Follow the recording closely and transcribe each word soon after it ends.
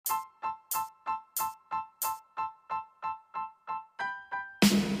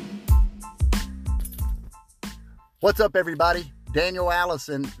What's up, everybody? Daniel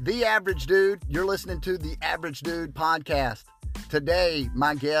Allison, The Average Dude. You're listening to The Average Dude podcast. Today,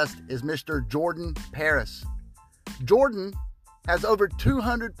 my guest is Mr. Jordan Paris. Jordan has over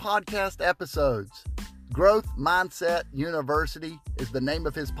 200 podcast episodes. Growth Mindset University is the name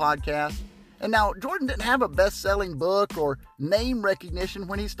of his podcast. And now, Jordan didn't have a best-selling book or name recognition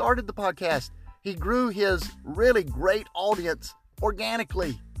when he started the podcast. He grew his really great audience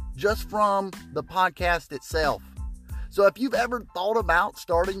organically just from the podcast itself. So if you've ever thought about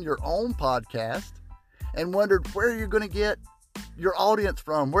starting your own podcast and wondered where you're going to get your audience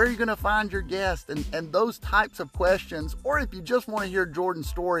from, where are you going to find your guests, and those types of questions, or if you just want to hear Jordan's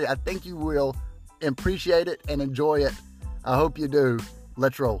story, I think you will appreciate it and enjoy it. I hope you do.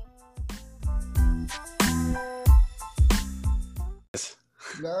 Let's roll.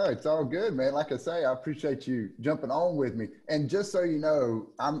 No, it's all good, man. Like I say, I appreciate you jumping on with me. And just so you know,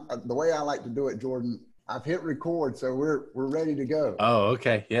 the way I like to do it, Jordan, I've hit record, so we're ready to go. Oh,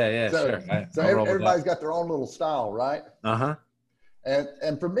 okay. Yeah, sure. So everybody's got their own little style, right? Uh-huh.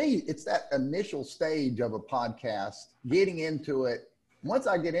 And for me, it's that initial stage of a podcast, getting into it. Once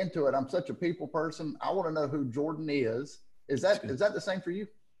I get into it, I'm such a people person. I want to know who Jordan is. Is that the same for you?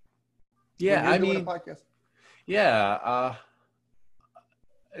 Yeah, I mean, a podcast? Yeah.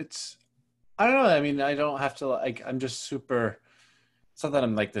 I don't know. I mean, I don't have to I'm just super, it's not that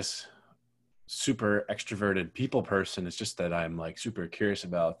I'm like this super extroverted people person. It's just that I'm like super curious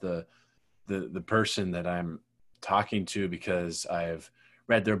about the person that I'm talking to, because I've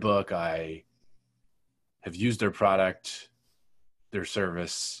read their book. I have used their product, their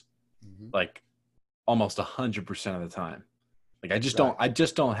service, like almost 100% of the time. Like I just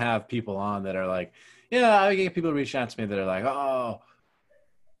don't have people on that are like, yeah, I get people reach out to me that are like, oh,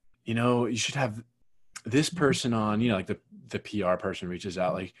 you should have this person on, like the PR person reaches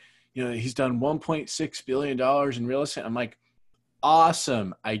out, like, he's done $1.6 billion in real estate. I'm like,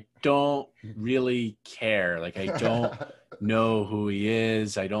 awesome. I don't really care. Like, I don't know who he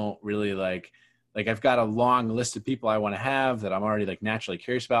is. I don't really like I've got a long list of people I want to have that I'm already like naturally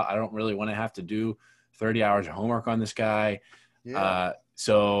curious about. I don't really want to have to do 30 hours of homework on this guy. Yeah.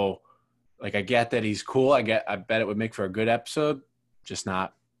 So like, I get that he's cool. I bet it would make for a good episode, just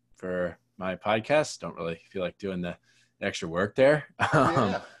not for my podcast. Don't really feel like doing the extra work there.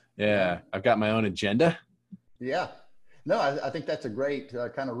 Yeah. I've got my own agenda. Yeah. No, I think that's a great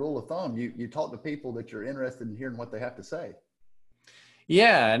kind of rule of thumb. You talk to people that you're interested in hearing what they have to say.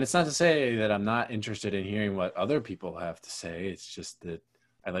 Yeah. And it's not to say that I'm not interested in hearing what other people have to say. It's just that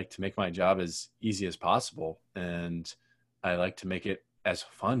I like to make my job as easy as possible. And I like to make it as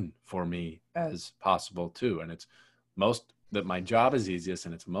fun for me as possible too. And it's that my job is easiest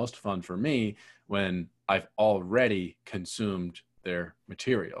and it's most fun for me when I've already consumed their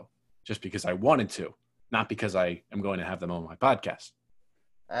material, just because I wanted to, not because I am going to have them on my podcast.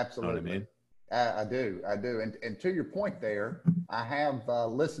 Absolutely. You know what I mean? I do. And to your point there, I have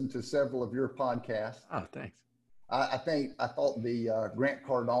listened to several of your podcasts. Oh, thanks. I thought the Grant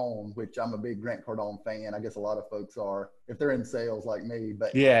Cardone, which I'm a big Grant Cardone fan. I guess a lot of folks are, if they're in sales like me,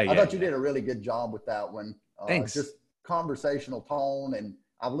 but I thought you did a really good job with that one. Thanks. Just conversational tone, and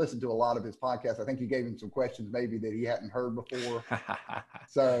I've listened to a lot of his podcasts. I think you gave him some questions maybe that he hadn't heard before.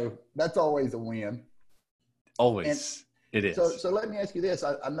 So that's always a win. Always. It is. So let me ask you this.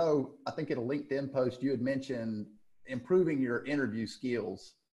 I think in a LinkedIn post, you had mentioned improving your interview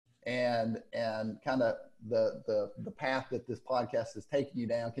skills and kind of the path that this podcast is taking you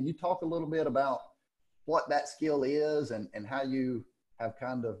down. Can you talk a little bit about what that skill is and how you have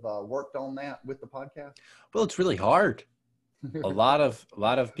kind of worked on that with the podcast? Well, it's really hard. A lot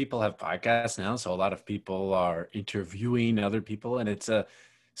of people have podcasts now, so a lot of people are interviewing other people, and it's a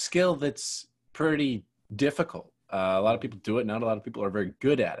skill that's pretty difficult. A lot of people do it. Not a lot of people are very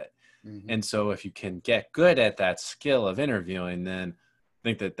good at it. And so if you can get good at that skill of interviewing, then I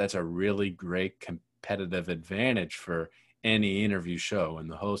think that that's a really great competitive advantage for any interview show.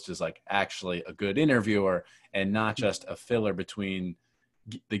 And the host is like actually a good interviewer and not just a filler between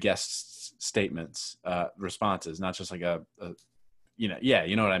the guest's statements, responses, not just like you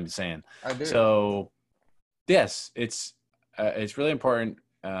know what I'm saying? I do. So yes, it's really important.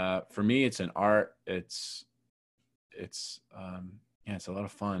 For me, it's an art. It's a lot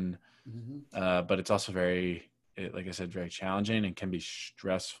of fun, but it's also like I said, very challenging and can be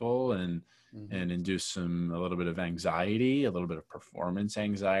stressful and induce a little bit of anxiety, a little bit of performance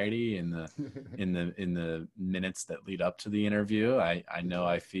anxiety in the minutes that lead up to the interview. I know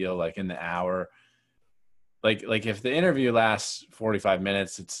I feel like in the hour, like if the interview lasts 45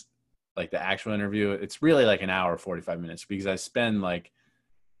 minutes, it's like the actual interview, it's really like an hour, 45 minutes, because I spend like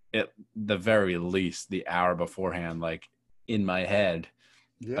at the very least the hour beforehand, like in my head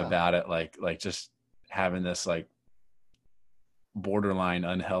Yeah. about it, like just having this like borderline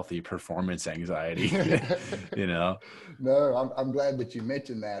unhealthy performance anxiety, you know? No, I'm glad that you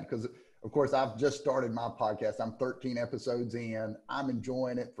mentioned that because, of course, I've just started my podcast. I'm 13 episodes in. I'm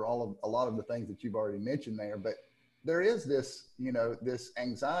enjoying it for a lot of the things that you've already mentioned there. But there is this, this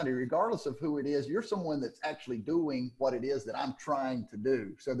anxiety, regardless of who it is. You're someone that's actually doing what it is that I'm trying to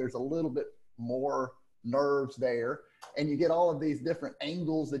do. So there's a little bit more nerves there. And you get all of these different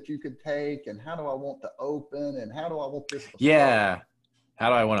angles that you could take. And how do I want to open? And how do I want this to Yeah. start? How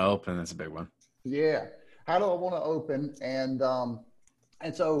do I want to open? That's a big one. Yeah. How do I want to open? And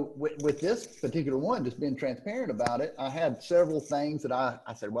so with this particular one, just being transparent about it, I had several things that I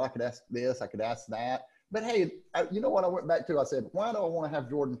said, well, I could ask this, I could ask that. But hey, you know what I went back to? I said, why do I want to have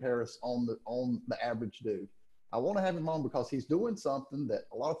Jordan Paris on the average dude? I want to have him on because he's doing something that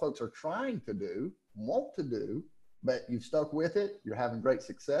a lot of folks are trying to do, want to do, but you've stuck with it. You're having great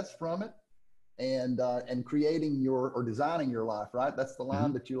success from it, and creating or designing your life, right? That's the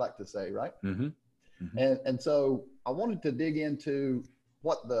line that you like to say, right? Mm-hmm. And so I wanted to dig into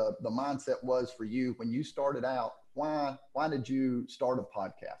what the mindset was for you when you started out. Why did you start a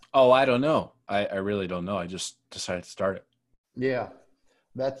podcast? Oh, I don't know. I really don't know. I just decided to start it. Yeah,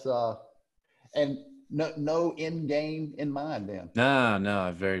 that's and no end game in mind then.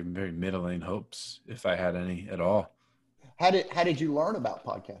 No, very, very middling hopes, if I had any at all. How did you learn about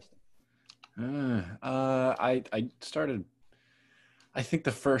podcasting? I started. I think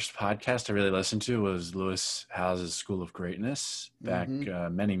the first podcast I really listened to was Lewis Howes's School of Greatness back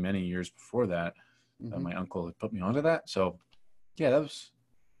many, many years before that. My uncle had put me onto that. So yeah,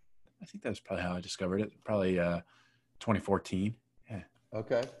 I think that was probably how I discovered it. Probably 2014. Yeah.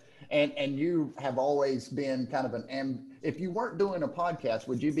 Okay. And you have always been kind of if you weren't doing a podcast,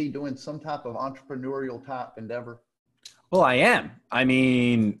 would you be doing some type of entrepreneurial type endeavor? Well, I am. I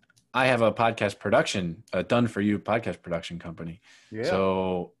mean, I have a podcast production, a done for you podcast production company. Yeah.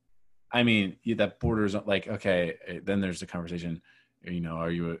 So, I mean, that borders on like, okay, then there's the conversation, are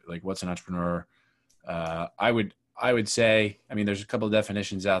you like, what's an entrepreneur? I would say, I mean, there's a couple of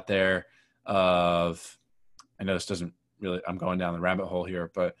definitions out there of, I know this doesn't really, I'm going down the rabbit hole here,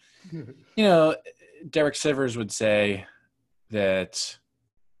 but Derek Sivers would say that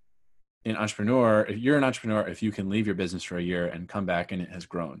if you're an entrepreneur, if you can leave your business for a year and come back and it has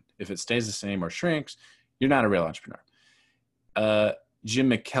grown, if it stays the same or shrinks, you're not a real entrepreneur.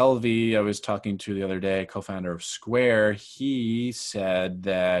 Jim McKelvey, I was talking to the other day, co-founder of Square, he said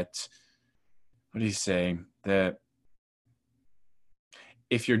that, what did he say? That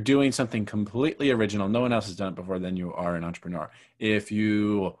if you're doing something completely original, no one else has done it before, then you are an entrepreneur. If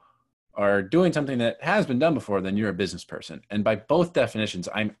you are doing something that has been done before, then you're a business person. And by both definitions,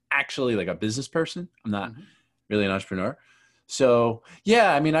 I'm actually like a business person. I'm not really an entrepreneur. So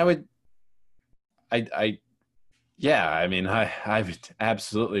yeah, I mean, I would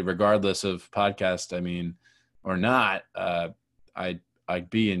absolutely, regardless of podcast, I mean, or not, I'd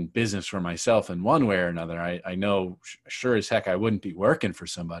be in business for myself in one way or another. I know sure as heck I wouldn't be working for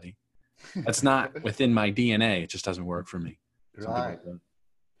somebody. That's not within my DNA. It just doesn't work for me. Right.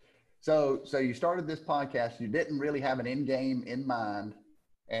 So you started this podcast. You didn't really have an end game in mind,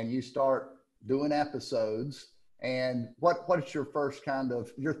 and you start doing episodes. And what is your first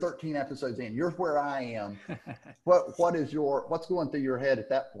you're 13 episodes in, you're where I am. What's going through your head at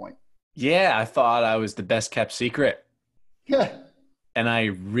that point? Yeah, I thought I was the best kept secret. And I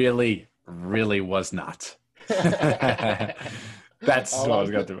really, really was not. That's what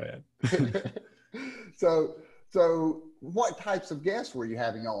was going through my head. So what types of guests were you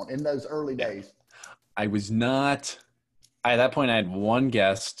having on in those early days? I was not. At that point, I had one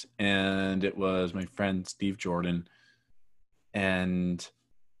guest, and it was my friend Steve Jordan. And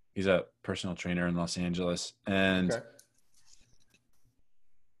he's a personal trainer in Los Angeles. And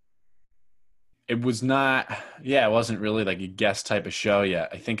it was not, it wasn't really like a guest type of show yet.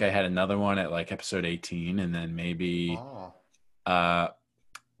 I think I had another one at like episode 18, and then maybe, I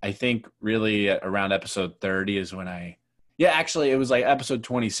think really around episode 30 is when actually it was like episode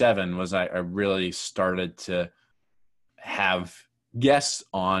 27 was I really started to have guests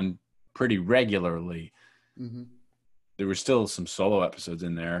on pretty regularly. There were still some solo episodes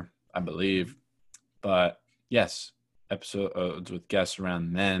in there, I believe, but yes, episodes with guests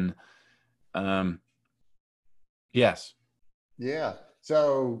around then. Yes. Yeah.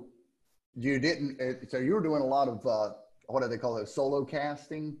 So you didn't. So you were doing a lot of what do they call it? Solo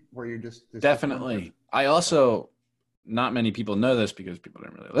casting, where you're just definitely. I also, not many people know this because people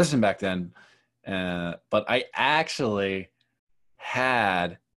didn't really listen back then. But I actually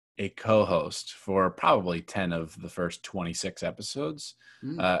had a co-host for probably 10 of the first 26 episodes.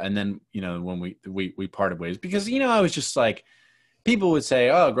 And then, when we parted ways because, I was just like, people would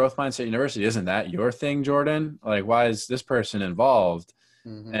say, oh, Growth Mindset University, isn't that your thing, Jordan? Like, why is this person involved?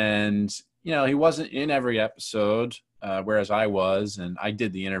 Mm-hmm. And, he wasn't in every episode, whereas I was, and I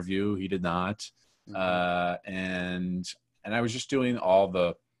did the interview. He did not. Mm-hmm. And I was just doing all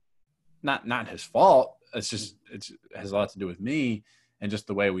the, not his fault. It has a lot to do with me and just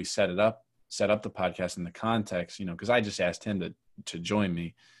the way we set up the podcast in the context, because I just asked him to join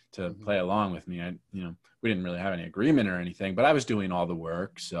me, to play along with me. We didn't really have any agreement or anything, but I was doing all the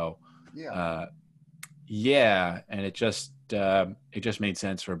work. So, and it just made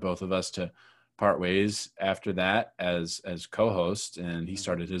sense for both of us to part ways after that as co-hosts, and he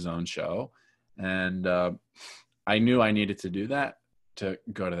started his own show, and I knew I needed to do that to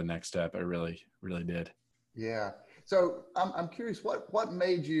go to the next step. I really, really did. Yeah. So I'm curious, what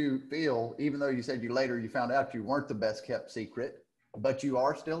made you feel, even though you said you found out you weren't the best kept secret, but you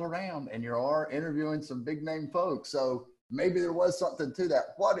are still around and you are interviewing some big name folks. So maybe there was something to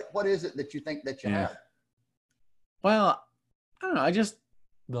that. What is it that you think that you have? Well, I don't know. I just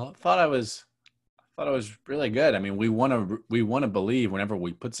thought I was really good. I mean, we want to believe whenever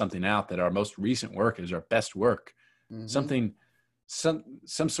we put something out that our most recent work is our best work. Mm-hmm.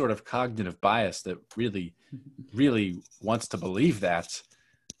 Some sort of cognitive bias that really, really wants to believe that.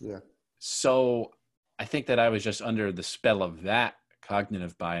 Yeah. So I think that I was just under the spell of that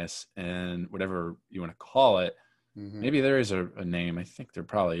cognitive bias, and whatever you want to call it. Mm-hmm. Maybe there is a name. I think there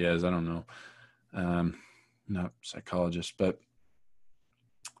probably is. I don't know. Not a psychologist, but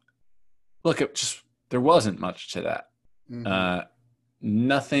look, there wasn't much to that. Mm-hmm.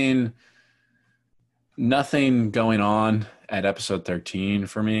 Nothing going on at episode 13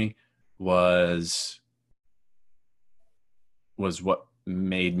 for me was what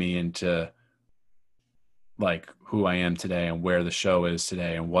made me into like who I am today and where the show is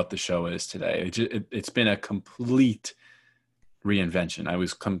today and what the show is today. It's been a complete reinvention. I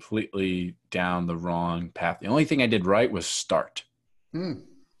was completely down the wrong path. The only thing I did right was start,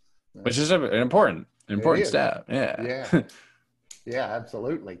 which is an important step. Yeah. Yeah,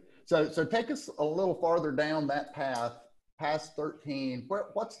 absolutely. So take us a little farther down that path past 13.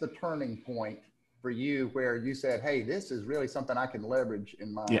 What's the turning point for you where you said, hey, this is really something I can leverage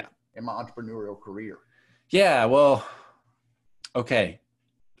in my entrepreneurial career? Yeah, well, okay.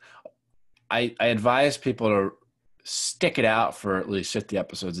 I advise people to stick it out for at least 50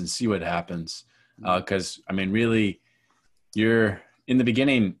 episodes and see what happens. Because, I mean, really, you're in the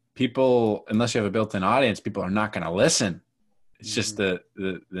beginning, people, unless you have a built-in audience, people are not going to listen. It's just the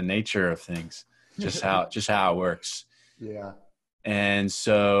nature of things, just how it works. Yeah. And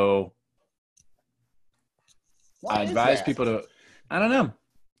so I advise people to, I don't know.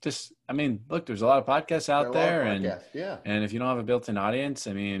 Just, I mean, look, there's a lot of podcasts out there, and if you don't have a built-in audience,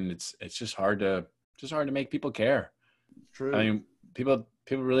 I mean, it's just hard to make people care. True. I mean, people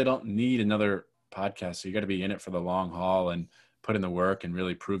really don't need another podcast. So you got to be in it for the long haul and put in the work and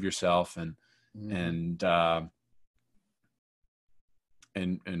really prove yourself and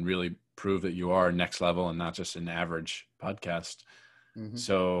really prove that you are next level and not just an average podcast. Mm-hmm.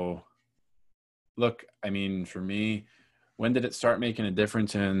 So look, I mean, for me, when did it start making a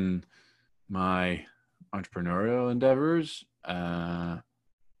difference in my entrepreneurial endeavors? I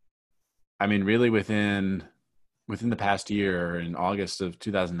mean, really within the past year, in August of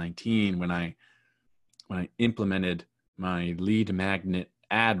 2019, when I implemented my lead magnet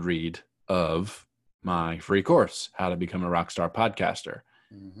ad read of my free course, How to Become a Rockstar Podcaster.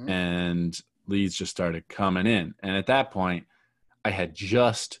 Mm-hmm. And leads just started coming in. And at that point, I had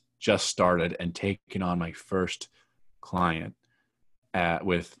just started and taken on my first client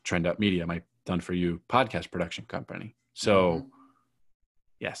with Trend Up Media, my Done For You podcast production company. So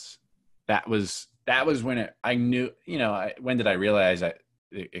yes, that was when I knew, when did I realize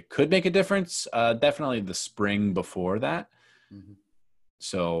it could make a difference? Definitely the spring before that. Mm-hmm.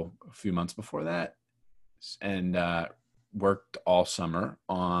 So a few months before that, and worked all summer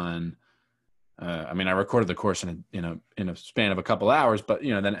on, I mean, I recorded the course in a span of a couple hours, but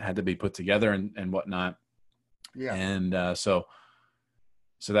then it had to be put together and whatnot. Yeah. And so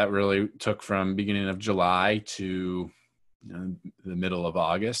that really took from beginning of July to the middle of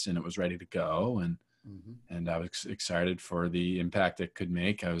August, and it was ready to go. And I was excited for the impact it could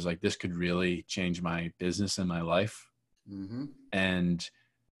make. I was like, this could really change my business and my life. Mm-hmm. And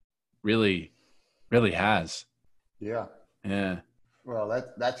really, really has. Yeah. Yeah. Well,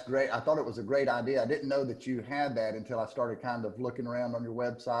 that's great. I thought it was a great idea. I didn't know that you had that until I started kind of looking around on your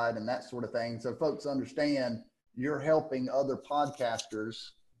website and that sort of thing. So folks understand you're helping other podcasters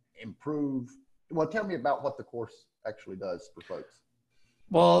improve. Well, tell me about what the course actually does for folks.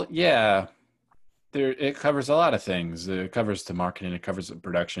 Well, yeah, it covers a lot of things. It covers the marketing, it covers the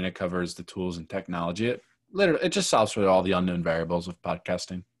production, it covers the tools and technology. It just solves for all the unknown variables of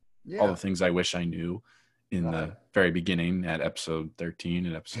podcasting, all Yeah. the things I wish I knew in the very beginning at episode 13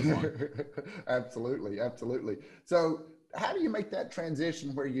 and episode 1. Absolutely. So how do you make that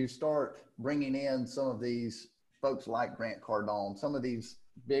transition where you start bringing in some of these folks like Grant Cardone, some of these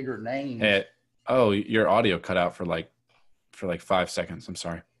bigger names? Your audio cut out for like 5 seconds. I'm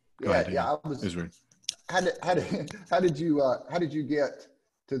sorry. Go ahead. Yeah. It was weird. How did you get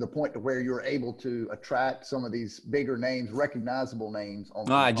to the point to where you were able to attract some of these bigger names, recognizable names?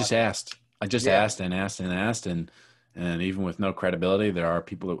 I just asked. I just asked and asked and asked, and even with no credibility, there are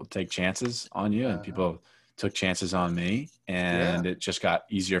people that will take chances on you, and people took chances on me, and it just got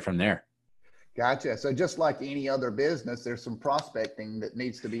easier from there. Gotcha. So just like any other business, there's some prospecting that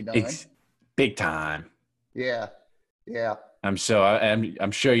needs to be done. Big time. Yeah. I'm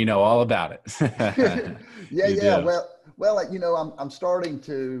sure you know all about it. Yeah. Well, I'm starting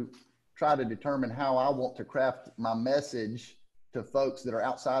to try to determine how I want to craft my message to folks that are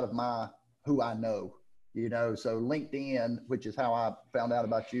outside of who I know, so LinkedIn, which is how I found out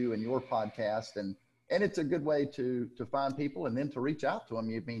about you and your podcast. And it's a good way to find people and then to reach out to them.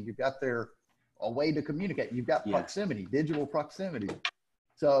 You've got a way to communicate. You've got proximity, digital proximity.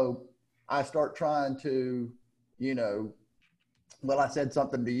 So I start trying to, I said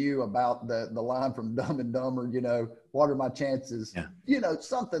something to you about the line from Dumb and Dumber, what are my chances? Yeah.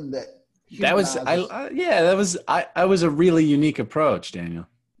 Something that I was a really unique approach, Daniel.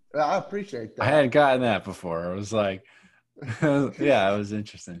 I appreciate that. I hadn't gotten that before. It was like, it was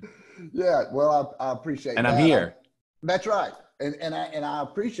interesting. Yeah. Well, I appreciate and that. I'm here. That's right. And I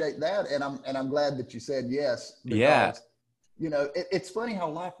appreciate that. And I'm glad that you said yes. Because, it's funny how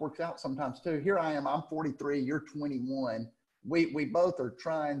life works out sometimes too. Here I am, I'm 43, you're 21. We both are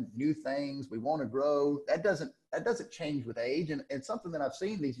trying new things. We want to grow. That doesn't change with age. And something that I've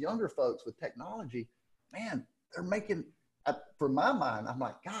seen these younger folks with technology, man, they're making, for my mind, I'm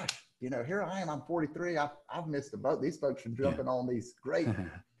like, gosh, here I am, I'm 43. I've missed the boat. These folks are jumping on these great.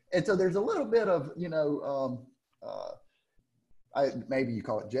 And so there's a little bit of, maybe you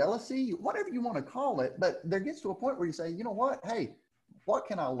call it jealousy, whatever you want to call it, but there gets to a point where you say, you know what? Hey, what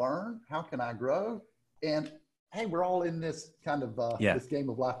can I learn? How can I grow? And hey, we're all in this kind of this game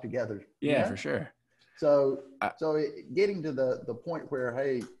of life together. Yeah, for sure. So getting to the point where,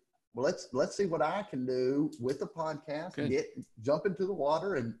 hey, well, let's see what I can do with the podcast. Jump into the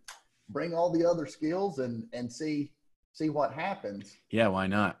water and bring all the other skills and see what happens. Yeah, why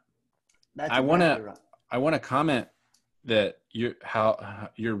not? That's I want to comment that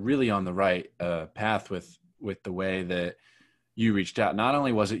you're really on the right path with the way that you reached out. Not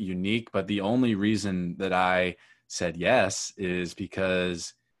only was it unique, but the only reason that I said yes is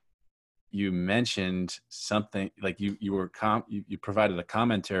because you mentioned something like you provided a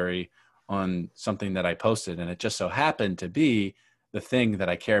commentary on something that I posted, and it just so happened to be the thing that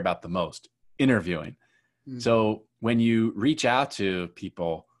I care about the most, interviewing. Mm-hmm. So when you reach out to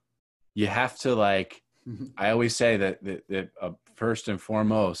people, you have to I always say that first and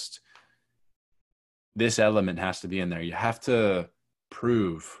foremost, this element has to be in there. You have to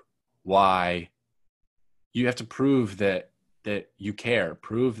prove why. You have to prove that you care.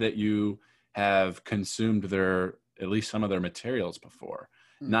 Prove that you have consumed at least some of their materials before.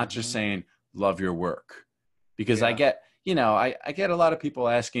 Mm-hmm. Not just saying love your work, because I get I get a lot of people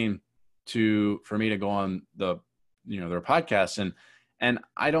asking for me to go on their podcasts, and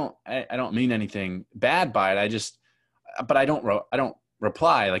I don't mean anything bad by it. But I don't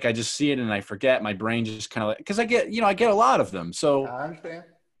reply. I just see it and I forget. My brain just kind of because I get a lot of them. So I understand.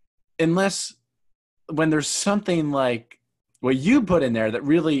 Unless when there's something like what you put in there that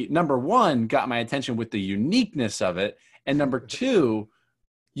really, number one, got my attention with the uniqueness of it, and number two,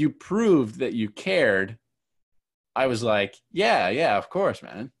 you proved that you cared, I was like, yeah, of course,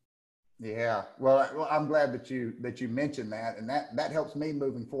 man. Yeah. Well, I'm glad that you mentioned that, and that helps me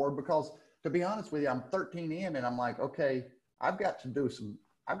moving forward, because to be honest with you, I'm 13 in and I'm like, okay, I've got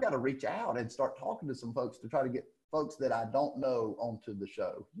to reach out and start talking to some folks to try to get folks that I don't know onto the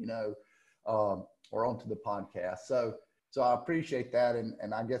show, or onto the podcast. So I appreciate that.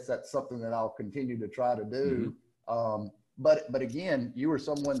 And I guess that's something that I'll continue to try to do. Mm-hmm. But again, you were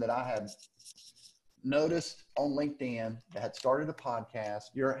someone that I had noticed on LinkedIn that had started a podcast.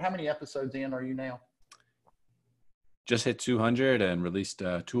 How many episodes in are you now? Just hit 200 and released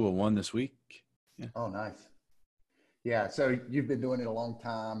 201 this week. Yeah. Oh, nice. Yeah. So you've been doing it a long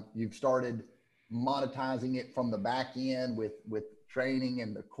time. You've started monetizing it from the back end with training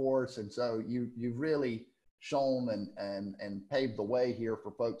and the course. And so you've really shown and paved the way here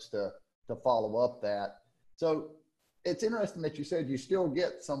for folks to follow up that. So it's interesting that you said you still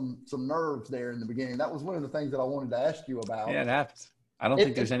get some nerves there in the beginning. That was one of the things that I wanted to ask you about. Yeah, it happens. I don't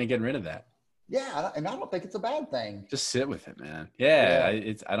think there's any getting rid of that. Yeah, and I don't think it's a bad thing. Just sit with it, man. Yeah.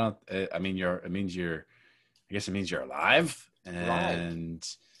 I means you're alive and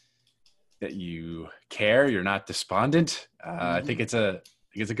that you care. You're not despondent. I think it's a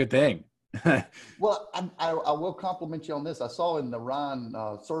good thing. Well, I will compliment you on this. I saw in the Ryan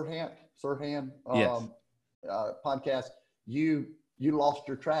Serhant podcast, you lost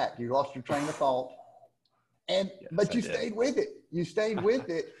your track. You lost your train of thought. But you stayed with it. You stayed with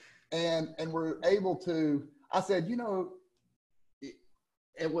it and were able to, I said,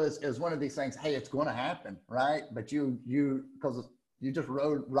 it was one of these things, hey, it's going to happen, right? But because you just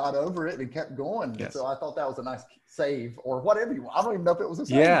rode right over it and kept going. Yes. So I thought that was a nice save or whatever you want. I don't even know if it was a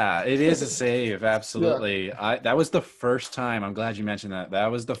save. Yeah, it is a save. Absolutely. Yeah. That was the first time. I'm glad you mentioned that. That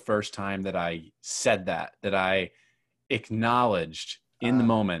was the first time that I said that I acknowledged in the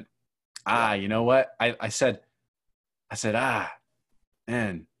moment. You know what? I said,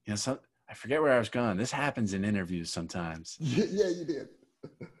 man, I forget where I was going. This happens in interviews sometimes. Yeah, you did.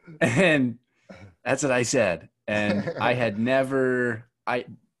 And that's what I said. And I had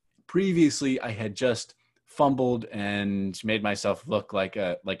previously I had just fumbled and made myself look like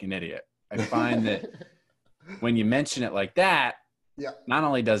an idiot. I find that when you mention it like that, not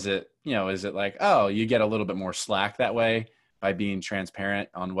only does it, is it like, oh, you get a little bit more slack that way by being transparent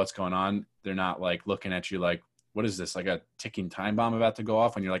on what's going on. They're not like looking at you like, what is this? Like a ticking time bomb about to go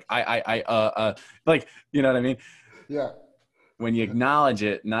off? And you're like, like, you know what I mean? Yeah. When you acknowledge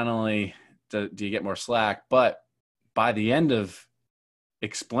it, not only do you get more slack, but by the end of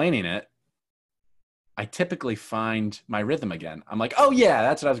explaining it, I typically find my rhythm again. I'm like, oh yeah,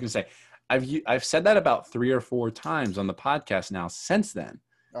 that's what I was going to say. I've said that about 3 or 4 times on the podcast now since then.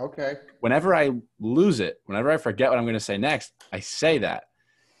 Okay. Whenever I lose it, whenever I forget what I'm going to say next, I say that.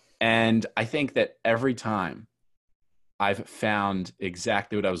 And I think that every time I've found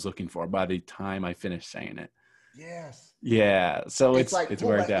exactly what I was looking for by the time I finished saying it. Yes. Yeah. So it's like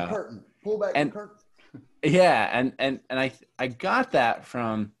worked out. Pull back the curtain. Yeah. And I got that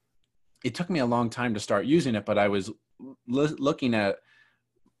from, it took me a long time to start using it, but I was looking at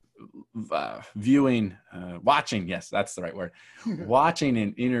watching. Yes, that's the right word. Watching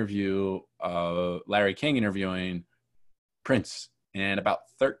an interview, Larry King interviewing Prince, and about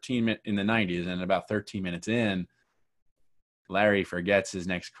 13 minutes in the 90s, and about 13 minutes in, Larry forgets his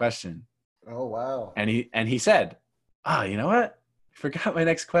next question. Oh, wow. And he said, oh, you know what? I forgot my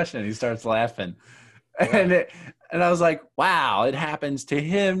next question. And he starts laughing. Yeah. And I was like, wow, it happens to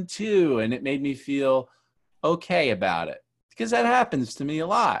him too. And it made me feel okay about it because that happens to me a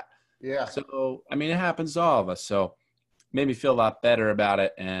lot. Yeah. So, I mean, it happens to all of us. So it made me feel a lot better about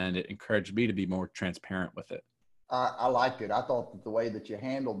it. And it encouraged me to be more transparent with it. I liked it. I thought that the way that you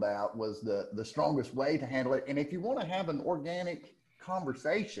handled that was the strongest way to handle it. And if you want to have an organic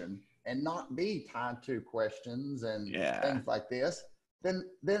conversation and not be tied to questions and things like this, then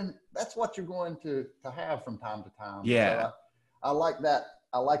that's what you're going to have from time to time. Yeah. So I like that.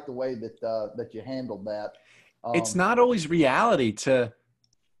 I like the way that you handled that. It's not always reality to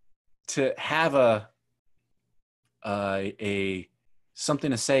have a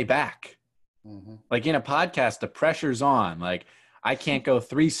something to say back. Mm-hmm. Like in a podcast, the pressure's on. Like I can't go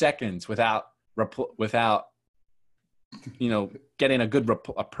 3 seconds without getting a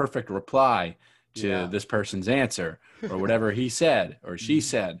perfect reply to this person's answer or whatever he said or she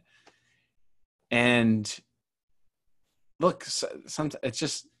said. And look,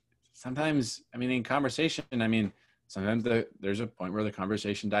 sometimes, I mean, in conversation, I mean, sometimes there's a point where the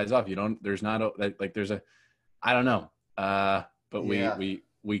conversation dies off. I don't know. But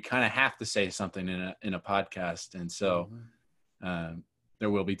we kind of have to say something in a podcast. And so there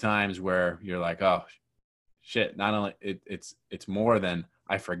will be times where you're like, oh shit, not only it's more than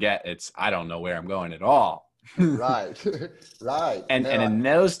I forget, it's, I don't know where I'm going at all. Right. Right. And in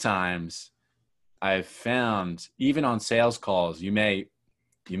those times I've found, even on sales calls, you may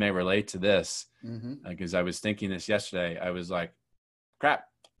relate to this, because I was thinking this yesterday. I was like, crap,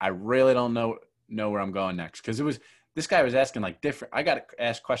 I really don't know where I'm going next. Cause this guy was asking like different, I got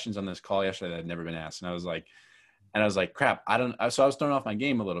asked questions on this call yesterday that had never been asked. And I was like, crap, so I was throwing off my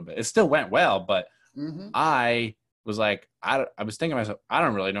game a little bit. It still went well, but I was like, I was thinking to myself, I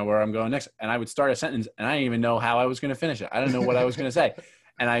don't really know where I'm going next. And I would start a sentence and I didn't even know how I was going to finish it. I didn't know what I was going to say.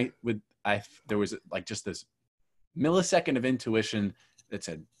 And there was like just this millisecond of intuition that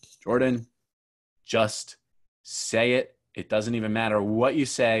said, Jordan, just say it It doesn't even matter what you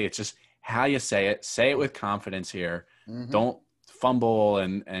say. It's just how you say it. Say it with confidence here. Mm-hmm. Don't fumble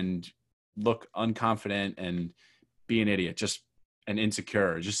and look unconfident and be an idiot. Just and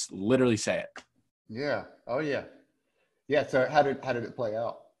insecure. Just literally say it. Yeah. Oh yeah. Yeah. So how did it play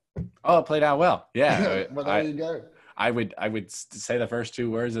out? Oh, it played out well. Yeah. Well, there you go. I would say the first two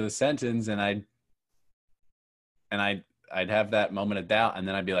words of the sentence, and I'd have that moment of doubt, and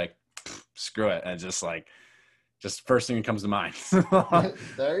then I'd be like, screw it, and just first thing that comes to mind.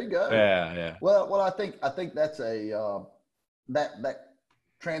 There you go. Yeah. Well, I think that's a that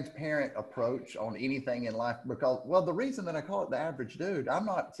transparent approach on anything in life, because, well, the reason that I call it the average dude, I'm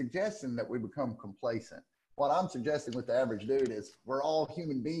not suggesting that we become complacent. What I'm suggesting with the average dude is we're all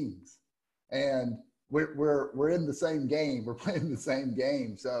human beings, and we're in the same game. We're playing the same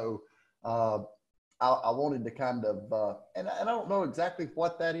game. So I wanted to kind of, and I don't know exactly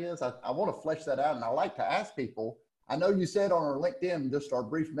what that is. I want to flesh that out, and I like to ask people. I know you said on our LinkedIn, just our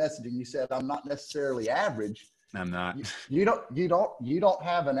brief messaging, you said I'm not necessarily average. I'm not. You don't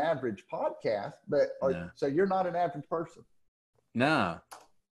have an average podcast, but No. So you're not an average person. No,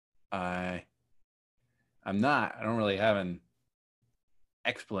 I'm not. I don't really have an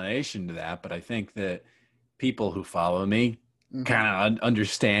explanation to that, but I think that people who follow me kind of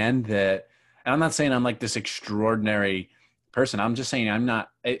understand that. And I'm not saying I'm like this extraordinary person. I'm just saying I'm not.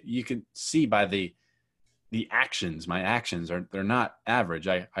 You can see by the actions. My actions they're not average.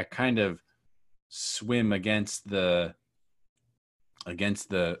 I kind of swim against the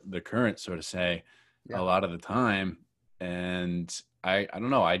current, so to say, a lot of the time. And I don't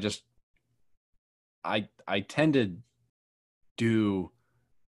know. I tend to do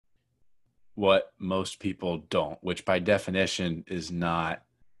what most people don't, which by definition means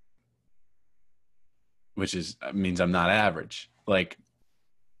I'm not average. Like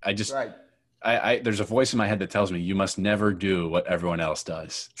I just, right. There's a voice in my head that tells me you must never do what everyone else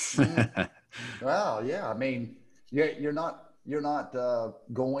does. Well, yeah. I mean, you're not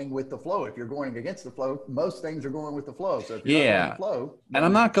going with the flow. If you're going against the flow, most things are going with the flow. So if you're not going with the flow, and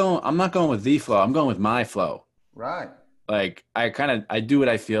I'm not going with the flow. I'm going with my flow. Right. Like I do what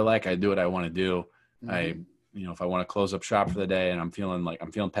I feel like. I do what I want to do. If I want to close up shop for the day and I'm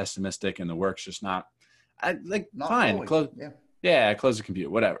feeling pessimistic and the work's just not fine. Close. Yeah. Close the computer,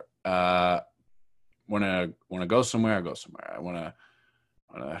 whatever. Want to go somewhere, I go somewhere. I want to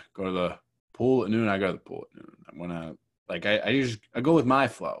go to the pool at noon, I go to the pool at noon. I want to, I go with my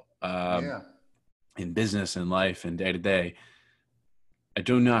flow. In business and life and day to day. I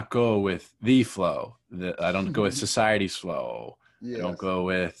do not go with the flow. I don't go with society's flow. Yes. I don't go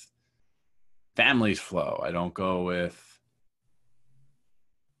with family's flow. I don't go with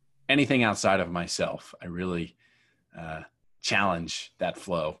anything outside of myself. I really challenge that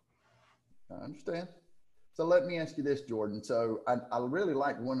flow. I understand. So let me ask you this, Jordan. So I really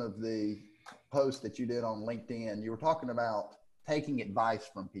liked one of the posts that you did on LinkedIn. You were talking about taking advice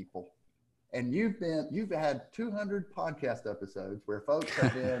from people. And you've had 200 podcast episodes where folks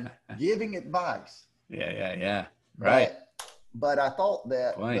have been giving advice. Yeah. Right. But I thought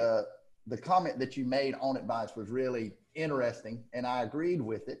that the comment that you made on advice was really interesting, and I agreed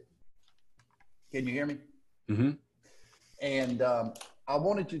with it. Can you hear me? Mm-hmm. And I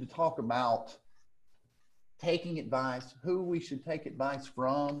wanted you to talk about taking advice, who we should take advice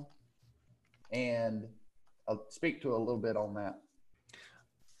from, and I'll speak to a little bit on that.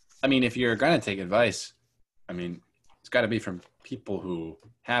 I mean, if you're going to take advice, it's got to be from people who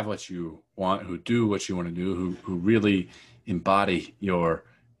have what you want, who do what you want to do, who really embody your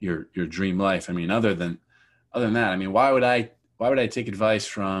dream life. Other than that, why would I take advice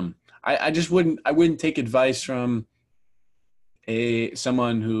from, I wouldn't take advice from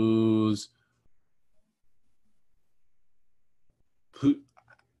someone who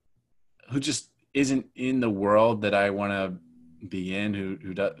just isn't in the world that I want to be in,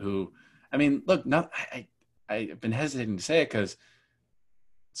 I've been hesitating to say it because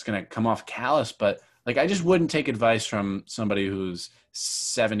it's going to come off callous, but I just wouldn't take advice from somebody who's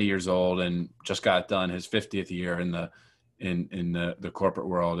 70 years old and just got done his 50th year in the corporate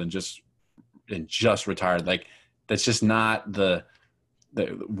world and just retired. That's just not the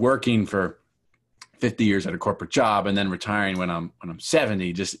working for 50 years at a corporate job and then retiring when I'm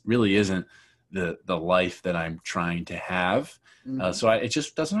 70 just really isn't the life that I'm trying to have. Mm-hmm. So it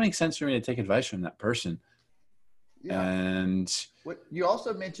just doesn't make sense for me to take advice from that person. Yeah. And you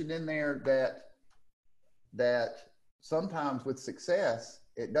also mentioned in there that sometimes with success,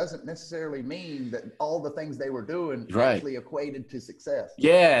 it doesn't necessarily mean that all the things they were doing actually equated to success.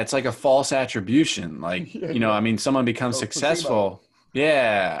 Yeah. It's like a false attribution. Someone becomes successful.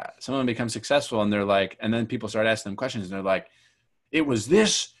 Yeah. Someone becomes successful and they're like, and then people start asking them questions and they're like, it was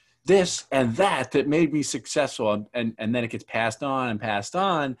this, and that made me successful. And then it gets passed on and passed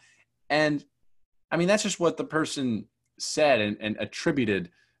on. And I mean, that's just what the person said and attributed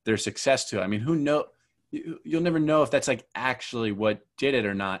their success to. I mean, who know? You'll never know if that's like actually what did it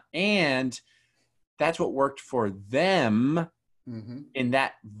or not. And that's what worked for them in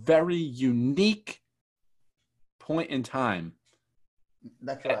that very unique point in time.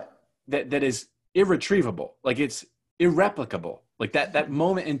 That's right. That is irretrievable. Like it's irreplicable. Like that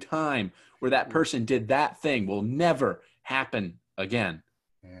moment in time where that person did that thing will never happen again.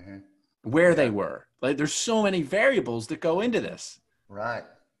 Where they were. Like there's so many variables that go into this. Right.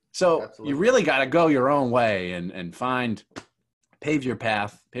 So Absolutely. you really got to go your own way and pave your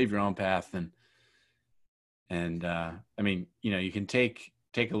own path. And I mean, you know, you can take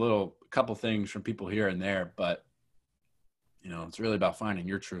a couple things from people here and there, but you know, it's really about finding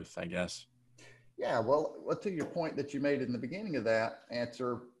your truth, I guess. Yeah. Well, to your point that you made in the beginning of that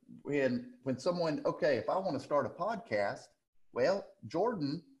answer, when someone, okay, if I want to start a podcast, well,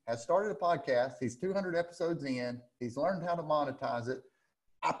 Jordan has started a podcast. He's 200 episodes in. He's learned how to monetize it.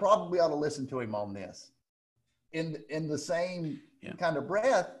 I probably ought to listen to him on this. In the same kind of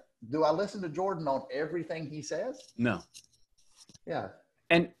breath, do I listen to Jordan on everything he says? No. Yeah.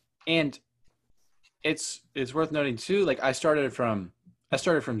 And it's worth noting too, like I started from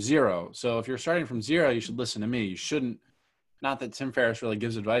zero. So if you're starting from zero, you should listen to me. You shouldn't, not that Tim Ferriss really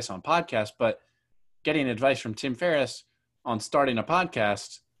gives advice on podcasts, but getting advice from Tim Ferriss on starting a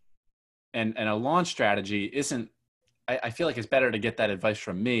podcast and a launch strategy isn't, I feel like it's better to get that advice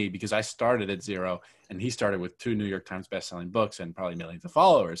from me because I started at zero and he started with 2 New York Times bestselling books and probably millions of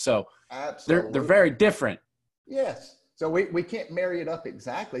followers. So absolutely, they're very different. Yes. So we can't marry it up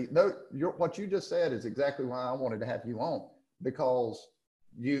exactly. No, what you just said is exactly why I wanted to have you on, because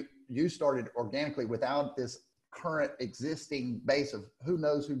you started organically without this current existing base of who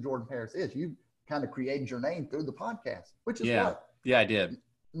knows who Jordan Paris is. You kind of created your name through the podcast, which is what? Yeah, I did.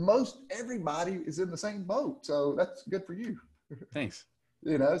 Most everybody is in the same boat. So that's good for you. Thanks.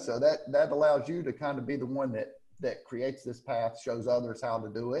 You know, so that allows you to kind of be the one that creates this path, shows others how to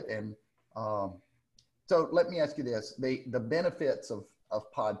do it. And so let me ask you this, the benefits of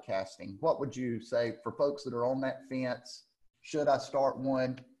podcasting, what would you say for folks that are on that fence? Should I start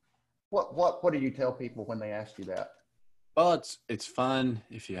one? What do you tell people when they ask you that? Well, it's fun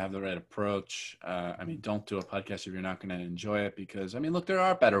if you have the right approach. I mean, don't do a podcast if you're not going to enjoy it because, I mean, look, there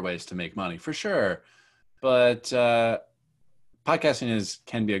are better ways to make money for sure. But podcasting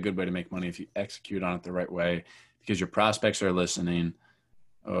can be a good way to make money if you execute on it the right way because your prospects are listening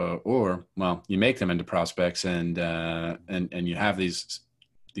or you make them into prospects and you have these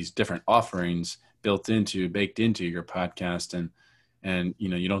different offerings baked into your podcast. And, you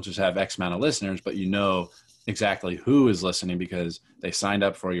know, you don't just have X amount of listeners, but you know exactly who is listening because they signed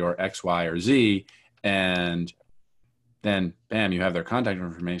up for your X, Y, or Z. And then, bam, you have their contact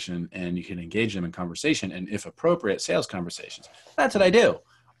information and you can engage them in conversation and, if appropriate, sales conversations. That's what I do.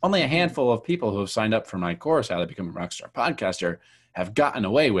 Only a handful of people who have signed up for my course, How to Become a Rockstar Podcaster, have gotten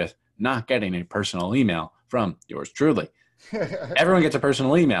away with not getting a personal email from yours truly. Everyone gets a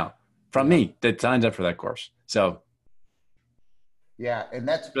personal email from me that signs up for that course. So, yeah, and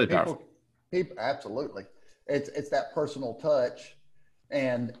that's really powerful. People, absolutely. It's that personal touch.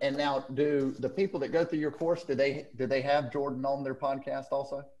 And now, do the people that go through your course, do they have Jordan on their podcast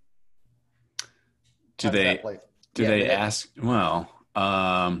also? Do they ask? Well,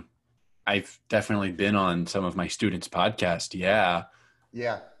 I've definitely been on some of my students' podcasts. Yeah.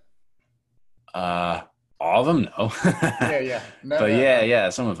 Yeah. All of them, no. Yeah. No, but no.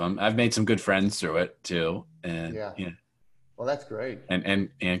 Some of them. I've made some good friends through it too, and well, that's great.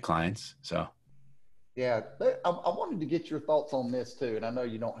 And clients. So. Yeah, I wanted to get your thoughts on this too, and I know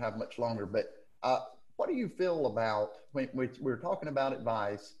you don't have much longer, but what do you feel about when we're talking about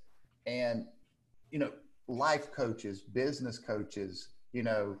advice and, you know, life coaches, business coaches, you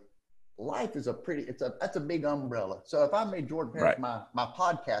know, life is that's a big umbrella. So if I made Jordan Paris my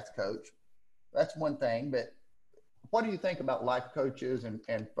podcast coach, that's one thing, but what do you think about life coaches and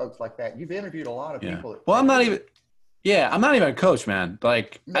folks like that? You've interviewed a lot of people. Well, I'm not even a coach, man.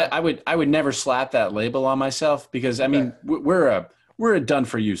 Like no. I would never slap that label on myself because I mean, we're a done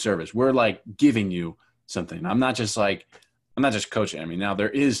for you service. We're like giving you something. I'm not just coaching. I mean, now there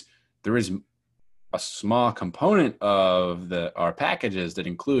is a small component of our packages that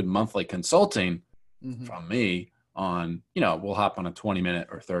include monthly consulting from me on, you know, we'll hop on a 20-minute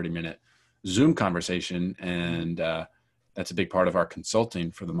or 30-minute Zoom conversation. And that's a big part of our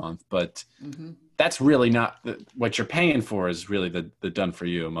consulting for the month. But that's really not what you're paying for is really the done for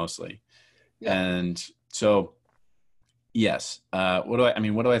you mostly. Yeah. And so, yes. What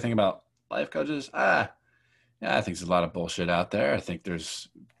do I think about life coaches? Yeah, I think there's a lot of bullshit out there. I think there's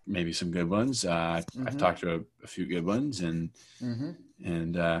maybe some good ones. I've talked to a few good ones, and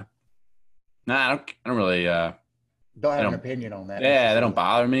I don't really don't have an opinion on that. Yeah, they don't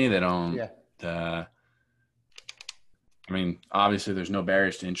bother me. They don't. Yeah. I mean, obviously, there's no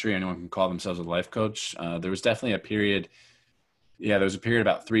barriers to entry. Anyone can call themselves a life coach. There was definitely a period. Yeah, there was a period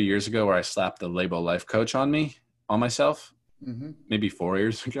about 3 years ago where I slapped the label life coach on myself. Maybe 4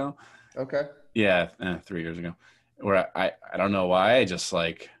 years ago. Okay. Yeah, 3 years ago, where I don't know why. I just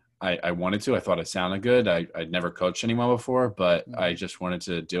I wanted to. I thought it sounded good. I'd never coached anyone before, but I just wanted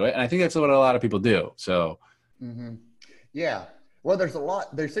to do it. And I think that's what a lot of people do. So, yeah. Well,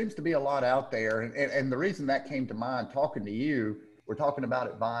 there seems to be a lot out there. And the reason that came to mind talking to you, we're talking about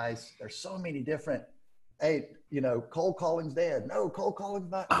advice. There's so many different, hey, cold calling's dead. No, cold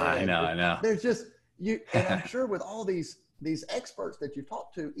calling's not dead. I know. There's just and I'm sure with all these experts that you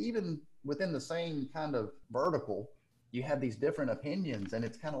talk to, even within the same kind of vertical, you have these different opinions, and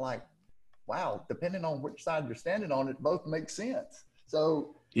it's kind of like, wow, depending on which side you're standing on, it both makes sense.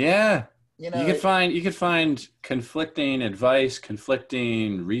 So yeah. You could find conflicting advice,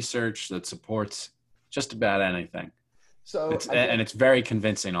 conflicting research that supports just about anything. So it's very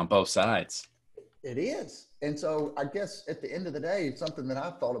convincing on both sides. It is. And so I guess at the end of the day, something that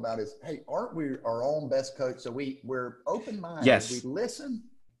I've thought about is, hey, aren't we our own best coach? So we're open-minded. Yes. We listen,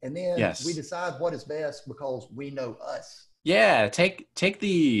 and then we decide what is best because we know us. Yeah, take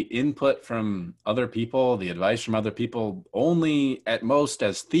the input from other people, the advice from other people only at most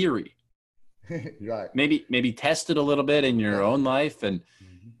as theory. Right. Maybe test it a little bit in your own life, and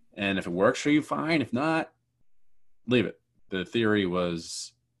if it works for you, fine. If not, leave it. The theory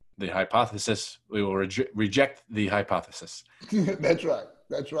was the hypothesis. We will reject the hypothesis. That's right.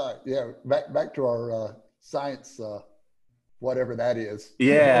 Yeah. Back to our science, whatever that is.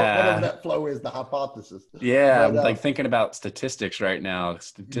 Yeah. Whatever that flow is, the hypothesis. Yeah. I'm like thinking about statistics right now.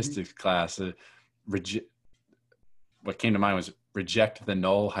 Statistics class. What came to mind was reject the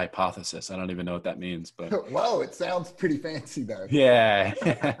null hypothesis. I don't even know what that means, but whoa, it sounds pretty fancy though. Yeah.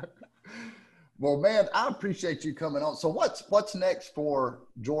 Well, man, I appreciate you coming on. So what's next for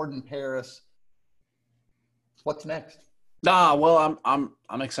Jordan Paris? What's next? Well,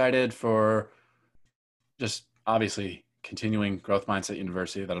 I'm excited for just obviously continuing Growth Mindset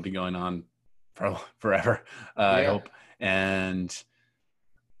University. That'll be going on for forever, I hope. And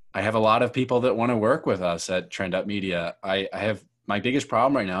I have a lot of people that want to work with us at Trend Up Media. I have my biggest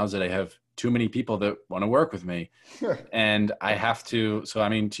problem right now is that I have too many people that want to work with me. And I have to, so I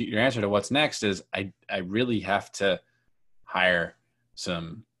mean, to your answer to what's next is I really have to hire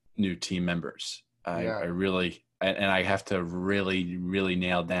some new team members. I really, and I have to really, really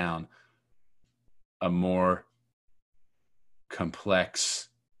nail down a more complex,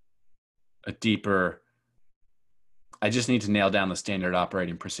 a deeper, I just need to nail down the standard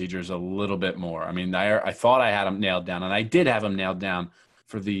operating procedures a little bit more. I mean, I thought I had them nailed down, and I did have them nailed down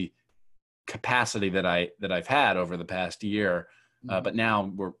for the capacity that I've had over the past year. But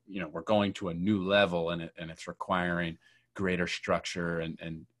now we're going to a new level, and it's requiring greater structure.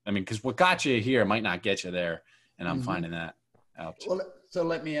 And I mean, because what got you here might not get you there, and I'm finding that out. Well, so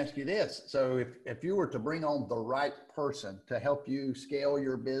let me ask you this. So if you were to bring on the right person to help you scale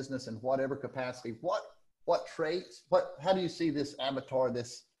your business in whatever capacity, what traits, how do you see this avatar,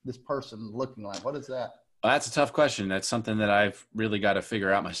 this person looking like? What is that? Well, that's a tough question. That's something that I've really got to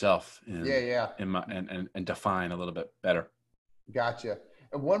figure out myself. And define a little bit better. Gotcha.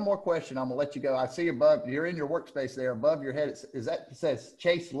 And one more question. I'm gonna let you go. I see above, you're in your workspace there above your head. It says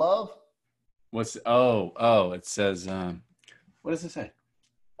Chase Love? It says, what does it say?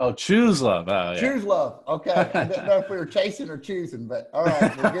 Oh, choose love. Oh, yeah. Choose love. Okay. I didn't know if we were chasing or choosing, but all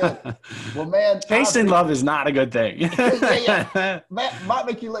right, we're good. Well, man. Chasing love is not a good thing. Might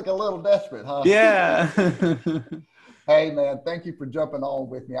make you look a little desperate, huh? Yeah. Hey, man, thank you for jumping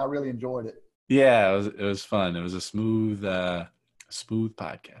on with me. I really enjoyed it. Yeah, it was fun. It was a smooth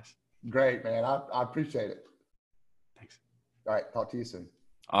podcast. Great, man. I appreciate it. Thanks. All right. Talk to you soon.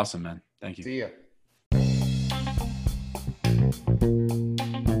 Awesome, man. Thank you. See ya.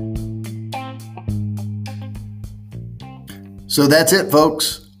 So that's it,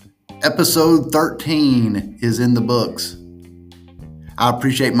 folks. Episode 13 is in the books. I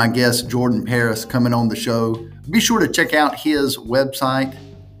appreciate my guest, Jordan Paris, coming on the show. Be sure to check out his website,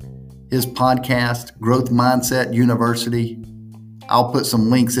 his podcast, Growth Mindset University. I'll put some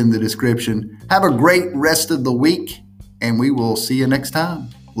links in the description. Have a great rest of the week, and we will see you next time.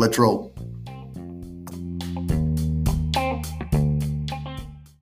 Let's roll.